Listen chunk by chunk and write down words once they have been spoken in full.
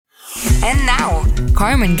And now,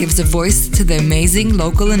 Carmen gives a voice to the amazing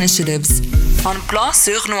local initiatives on Plan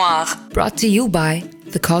sur Noir. Brought to you by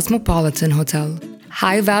the Cosmopolitan Hotel.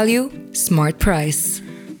 High value, smart price.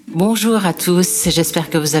 Bonjour à tous, j'espère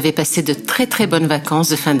que vous avez passé de très très bonnes vacances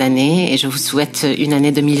de fin d'année et je vous souhaite une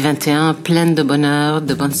année 2021 pleine de bonheur,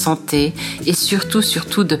 de bonne santé et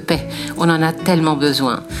surtout de paix. On en a tellement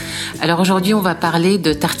besoin. Alors aujourd'hui on va parler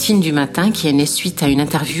de Tartine du matin qui est née suite à une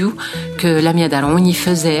interview que Lamia Darouni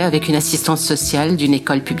faisait avec une assistante sociale d'une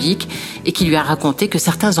école publique et qui lui a raconté que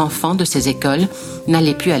certains enfants de ces écoles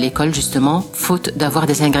n'allaient plus à l'école justement faute d'avoir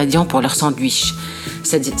des ingrédients pour leur sandwich.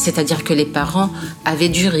 C'est-à-dire que les parents avaient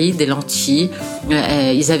du riz, des lentilles,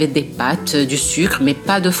 ils avaient des pâtes, du sucre, mais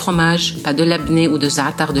pas de fromage, pas de labné ou de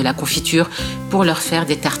za'atar, de la confiture, pour leur faire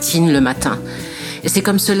des tartines le matin. Et c'est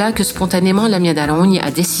comme cela que spontanément Lamia Darouni a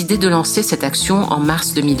décidé de lancer cette action en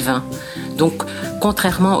mars 2020. Donc,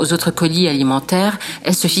 contrairement aux autres colis alimentaires,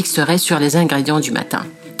 elle se fixerait sur les ingrédients du matin.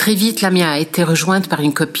 Très vite, Lamia a été rejointe par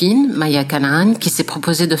une copine, Maya Kanaan, qui s'est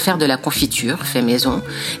proposée de faire de la confiture, fait maison.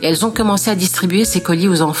 Et elles ont commencé à distribuer ces colis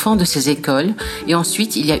aux enfants de ces écoles. Et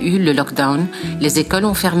ensuite, il y a eu le lockdown. Les écoles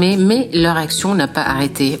ont fermé, mais leur action n'a pas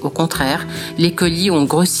arrêté. Au contraire, les colis ont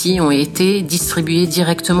grossi, ont été distribués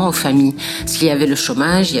directement aux familles. Parce qu'il y avait le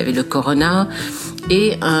chômage, il y avait le corona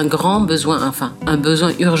et un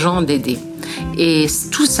besoin urgent d'aider. Et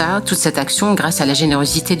tout ça, toute cette action, grâce à la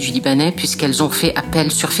générosité du Libanais, puisqu'elles ont fait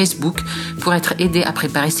appel sur Facebook pour être aidées à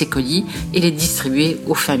préparer ces colis et les distribuer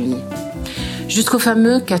aux familles. Jusqu'au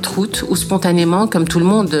fameux 4 août, où spontanément, comme tout le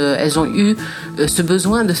monde, elles ont eu ce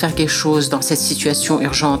besoin de faire quelque chose dans cette situation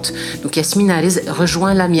urgente. Donc Yasmine Ariz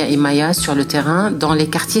rejoint Lamia et Maya sur le terrain, dans les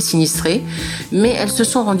quartiers sinistrés, mais elles se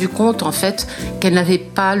sont rendues compte, en fait, qu'elles n'avaient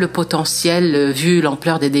pas le potentiel, vu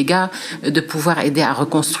l'ampleur des dégâts, de pouvoir aider à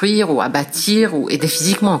reconstruire ou à bâtir ou aider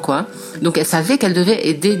physiquement, quoi. Donc elles savaient qu'elles devaient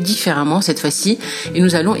aider différemment cette fois-ci, et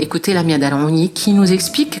nous allons écouter Lamia Darouni qui nous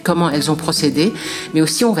explique comment elles ont procédé, mais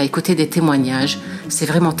aussi on va écouter des témoignages. C'est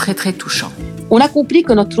vraiment très très touchant. On a compris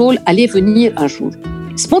que notre rôle allait venir un jour.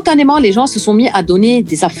 Spontanément, les gens se sont mis à donner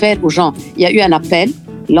des affaires aux gens. Il y a eu un appel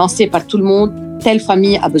lancé par tout le monde. Telle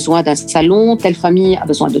famille a besoin d'un salon, telle famille a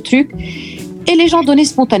besoin de trucs. Et les gens donnaient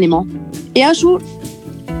spontanément. Et un jour,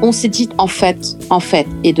 on s'est dit en fait.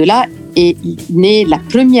 Et de là est née la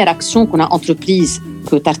première action qu'on a entreprise,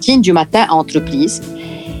 que Tartine du matin a entreprise,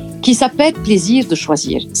 qui s'appelle Plaisir de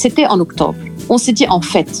choisir. C'était en octobre. On s'est dit en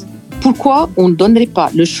fait, pourquoi on ne donnerait pas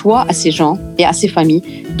le choix à ces gens et à ces familles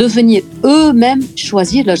de venir eux-mêmes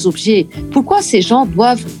choisir leurs objets? Pourquoi ces gens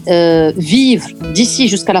doivent vivre d'ici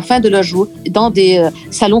jusqu'à la fin de leur jour dans des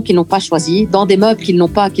salons qu'ils n'ont pas choisis, dans des meubles qu'ils n'ont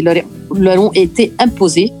pas, qui leur ont été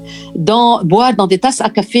imposés, boire dans des tasses à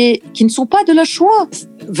café qui ne sont pas de leur choix?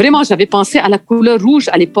 Vraiment, j'avais pensé à la couleur rouge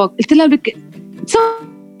à l'époque.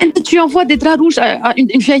 Tu envoies des draps rouges à une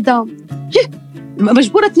vieille dame.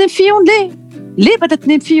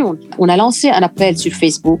 On a lancé un appel sur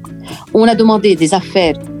Facebook. On a demandé des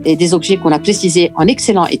affaires et des objets qu'on a précisés en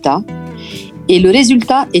excellent état. Et le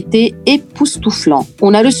résultat était époustouflant.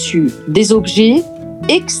 On a reçu des objets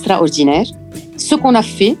extraordinaires. Ce qu'on a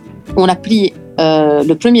fait, on a pris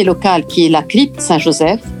le premier local qui est la crypte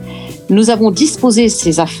Saint-Joseph. Nous avons disposé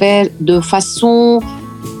ces affaires de façon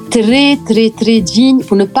très, très, très digne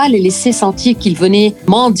pour ne pas les laisser sentir qu'ils venaient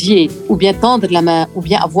mendier ou bien tendre la main ou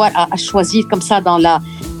bien avoir à choisir comme ça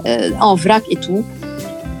en vrac et tout.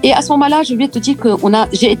 Et à ce moment-là, je vais te dire on a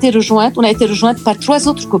été rejointe par 3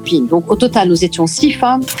 autres copines. Donc au total, nous étions 6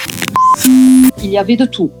 femmes. Il y avait de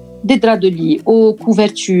tout. Des draps de lit, aux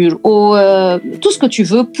couvertures, tout ce que tu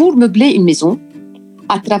veux pour meubler une maison.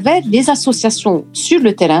 À travers les associations sur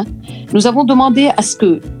le terrain, nous avons demandé à ce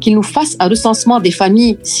qu'ils nous fassent un recensement des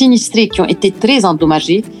familles sinistrées qui ont été très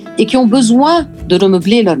endommagées et qui ont besoin de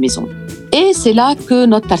remeubler leur maison. Et c'est là que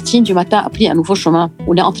notre Tartine du matin a pris un nouveau chemin.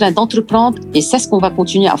 On est en train d'entreprendre, et c'est ce qu'on va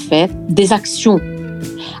continuer à faire, des actions.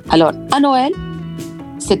 Alors, à Noël,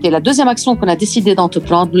 c'était la 2e action qu'on a décidé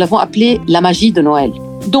d'entreprendre. Nous l'avons appelée la magie de Noël.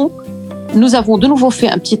 Donc, nous avons de nouveau fait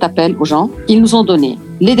un petit appel aux gens. Ils nous ont donné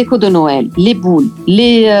les décos de Noël, les boules,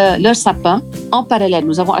 leurs sapins. En parallèle,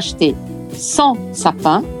 nous avons acheté 100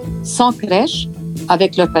 sapins, 100 crèches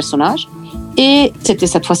avec leurs personnages. Et c'était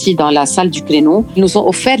cette fois-ci dans la salle du Créneau. Ils nous ont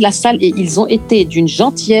offert la salle et ils ont été d'une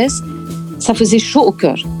gentillesse. Ça faisait chaud au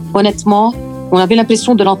cœur. Honnêtement, on avait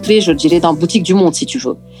l'impression de l'entrer, je dirais, dans la boutique du monde, si tu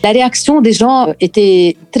veux. La réaction des gens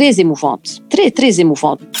était très émouvante. Très, très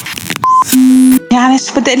émouvante. يعني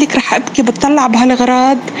شو بدي أقول لك، رح أبكي بتطلع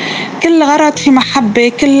بهالغراض. كل غرض في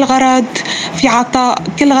محبة، كل غرض في عطاء،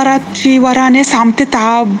 كل غرض في ورا ناس عم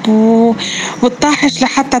تتعب وتطاحش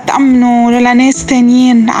لحتى تأمنوا لناس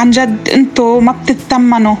تانيين. عن جد انتو ما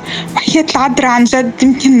بتتمنوا، وحياة العذراء عن جد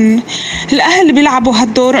يمكن الأهل بيلعبوا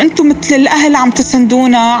هالدور، انتو مثل الأهل عم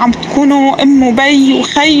تسندونا، عم تكونوا أم وبي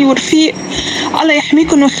وخي ورفيق. الله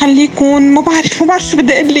يحميكم ويخليكم. ما بعرف شو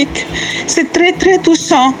بدي أقول لك. ستريت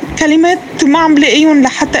وشا كلمات ما عم لاقيهم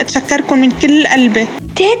لحتى أتشكركم من كل قلبي.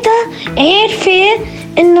 تيتا عارفة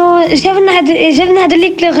إنه جبنا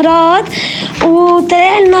هدوليك الأغراض،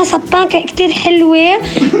 وطلع لنا صبانة كتير حلوة،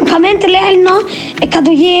 وكمان طلع لنا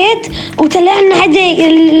كادويات، وطلع لنا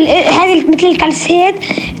هذه مثل الكالسات،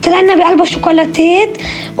 طلع لنا بقلبها شوكولاتات،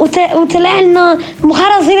 وطلع لنا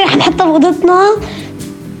مخرة صغيرة رح نحطها بأوضتنا،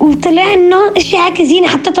 وطلع لنا اشياء هيك زينه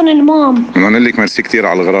حطيتهم المام. بدنا نقول لك ميرسي كثير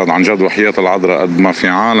على الغراض عن جد، وحياة العذراء قد ما في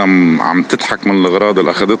عالم عم تضحك من الغراض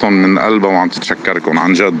اللي اخذتهم من قلبها وعم تتشكركم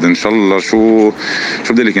عن جد. ان شاء الله شو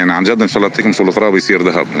بدي لك يعني، عن جد ان شاء الله تكمشوا التراب يصير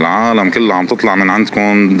ذهب. العالم كلها عم تطلع من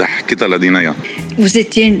عندكم ضحكتها لدينيا. Vous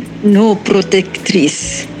étiez nos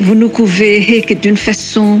protectrices. Vous nous couvez هيك d'une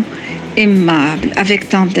façon aimable, avec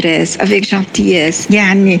tendresse, avec gentillesse.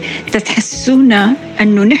 يعني تتحسونا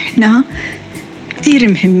انه نحن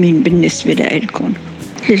كتير مهمين بالنسبة لإلكم.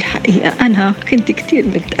 للحقيقة أنا كنت كتير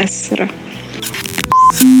متأثرة.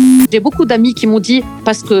 J'ai beaucoup d'amis qui m'ont dit,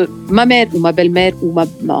 parce que ma mère ou ma belle-mère ou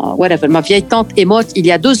ma vieille tante est morte il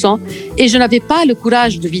y a 2 ans et je n'avais pas le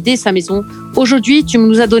courage de vider sa maison. Aujourd'hui, tu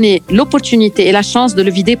nous as donné l'opportunité et la chance de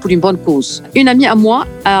le vider pour une bonne cause. Une amie à moi,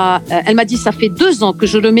 elle m'a dit, ça fait 2 ans que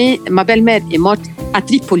je remets, ma belle-mère est morte à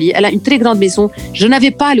Tripoli. Elle a une très grande maison. Je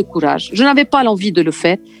n'avais pas le courage, je n'avais pas l'envie de le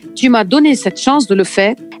faire. Tu m'as donné cette chance de le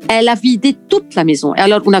faire. Elle a vidé toute la maison. Et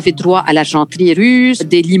alors, on avait droit à l'argenterie russe,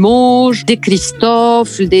 des Limoges, des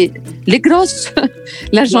Christophe, les grosses,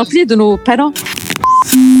 l'argenterie de nos parents.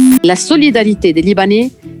 La solidarité des Libanais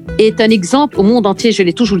est un exemple au monde entier, je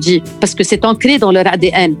l'ai toujours dit, parce que c'est ancré dans leur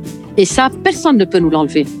ADN. Et ça, personne ne peut nous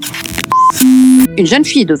l'enlever. Une jeune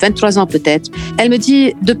fille de 23 ans peut-être, elle me dit,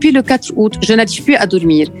 depuis le 4 août, je n'arrive plus à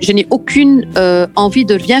dormir. Je n'ai aucune envie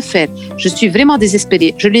de rien faire. Je suis vraiment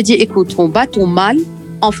désespérée. Je lui ai dit, écoute, on bat ton mal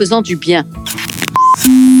en faisant du bien.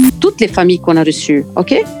 Toutes les familles qu'on a reçues,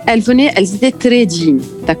 ok, elles venaient, elles étaient très dignes,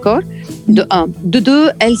 d'accord? De 1. De 2,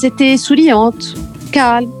 elles étaient souriantes,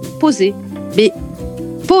 calmes, posées. Mais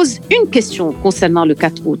pose une question concernant le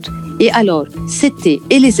 4 août. Et alors, c'était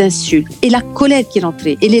et les insultes, et la colère qui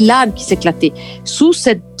rentrait, et les larmes qui s'éclataient. Sous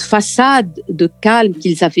cette façade de calme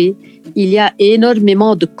qu'ils avaient, il y a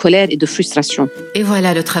énormément de colère et de frustration. Et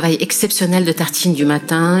voilà le travail exceptionnel de Tartines du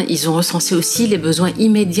matin. Ils ont recensé aussi les besoins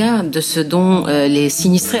immédiats de ce dont les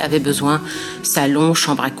sinistrés avaient besoin. Salon,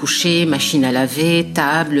 chambre à coucher, machine à laver,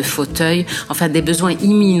 table, fauteuil. Enfin, des besoins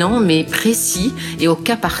imminents mais précis et au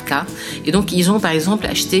cas par cas. Et donc, ils ont par exemple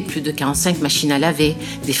acheté plus de 45 machines à laver,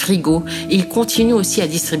 des frigos. Et ils continuent aussi à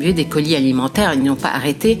distribuer des colis alimentaires. Ils n'ont pas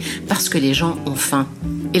arrêté parce que les gens ont faim.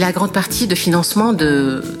 Et la grande partie de financement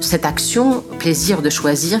de cette action Plaisir de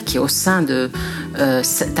choisir, qui est au sein de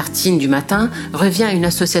Tartines du matin, revient à une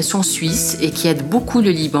association suisse et qui aide beaucoup le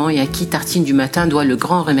Liban et à qui Tartines du matin doit le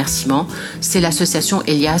grand remerciement. C'est l'association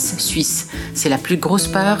Elias Suisse. C'est la plus grosse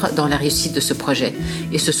part dans la réussite de ce projet.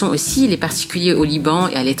 Et ce sont aussi les particuliers au Liban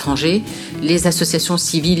et à l'étranger, les associations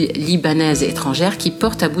civiles libanaises et étrangères qui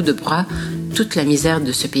portent à bout de bras toute la misère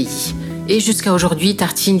de ce pays. Et jusqu'à aujourd'hui,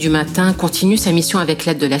 Tartines du matin continue sa mission avec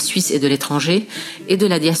l'aide de la Suisse et de l'étranger et de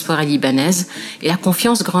la diaspora libanaise. Et la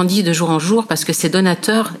confiance grandit de jour en jour parce que ces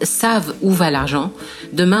donateurs savent où va l'argent,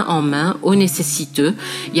 de main en main, aux nécessiteux.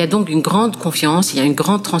 Il y a donc une grande confiance, il y a une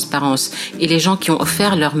grande transparence. Et les gens qui ont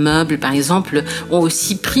offert leurs meubles, par exemple, ont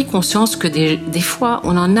aussi pris conscience que des fois,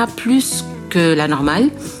 on en a plus que la normale,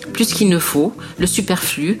 plus qu'il ne faut, le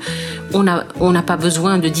superflu. On n'a pas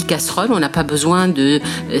besoin de 10 casseroles, on n'a pas besoin de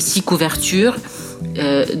 6 couvertures.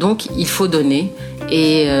 Donc, il faut donner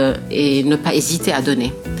et ne pas hésiter à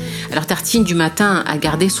donner. Alors, Tartines du matin a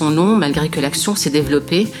gardé son nom malgré que l'action s'est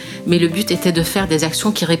développée, mais le but était de faire des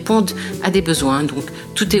actions qui répondent à des besoins. Donc,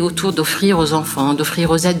 tout est autour d'offrir aux enfants,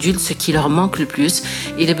 d'offrir aux adultes ce qui leur manque le plus.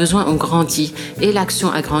 Et les besoins ont grandi. Et l'action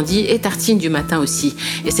a grandi. Et Tartines du matin aussi.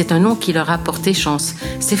 Et c'est un nom qui leur a porté chance.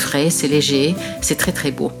 C'est frais, c'est léger, c'est très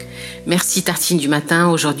très beau. Merci Tartines du matin,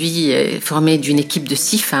 aujourd'hui formée d'une équipe de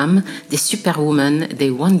 6 femmes, des superwomen, des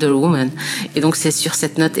Wonder Woman. Et donc c'est sur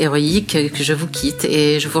cette note héroïque que je vous quitte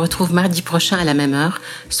et je vous retrouve mardi prochain à la même heure.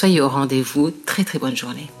 Soyez au rendez-vous. Très très bonne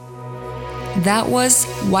journée. That was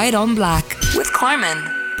White on Black with Carmen.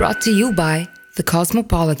 Brought to you by the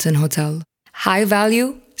Cosmopolitan Hotel. High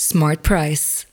value, smart price.